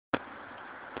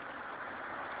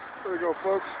There we go,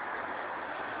 folks.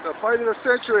 The fight of the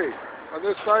century on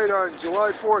this site on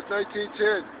July 4th,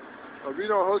 1910.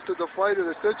 Reno hosted the fight of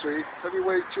the century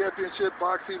heavyweight championship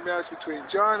boxing match between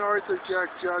John Arthur Jack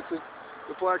Johnson,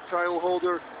 the black title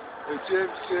holder, and Jim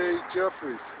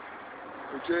Jeffries,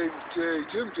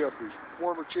 Jim Jeffries,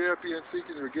 former champion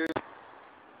seeking to regain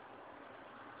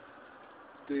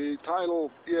the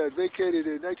title vacated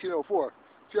in 1904.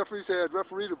 Jeffries had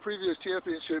refereed a previous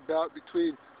championship bout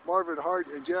between Marvin Hart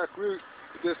and Jack Root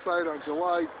at this site on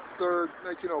July 3rd,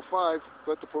 1905,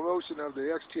 but the promotion of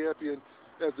the ex-champion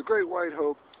as the Great White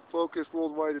Hope focused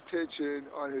worldwide attention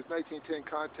on his 1910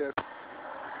 contest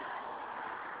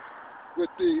with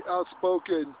the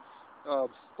outspoken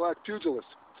black pugilist.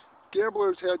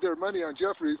 Gamblers had their money on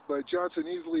Jeffries, but Johnson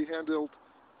easily handled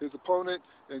his opponent,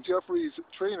 and Jeffries'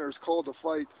 trainers called the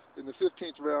fight in the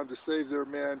 15th round to save their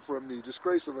man from the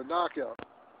disgrace of a knockout.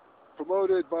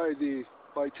 Promoted by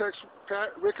Tex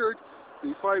Rickard,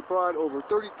 the fight brought over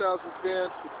 30,000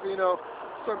 fans to Reno,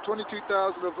 some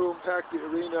 22,000 of whom packed the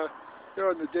arena here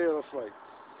on the day of the fight.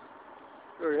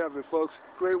 There you have it, folks.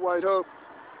 Great White Hope.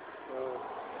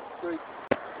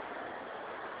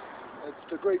 That's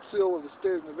the Great Seal of the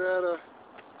state of Nevada.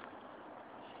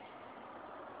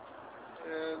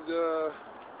 And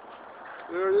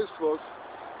there it is, folks.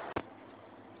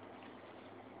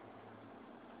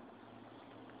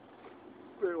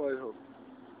 Great White Hope.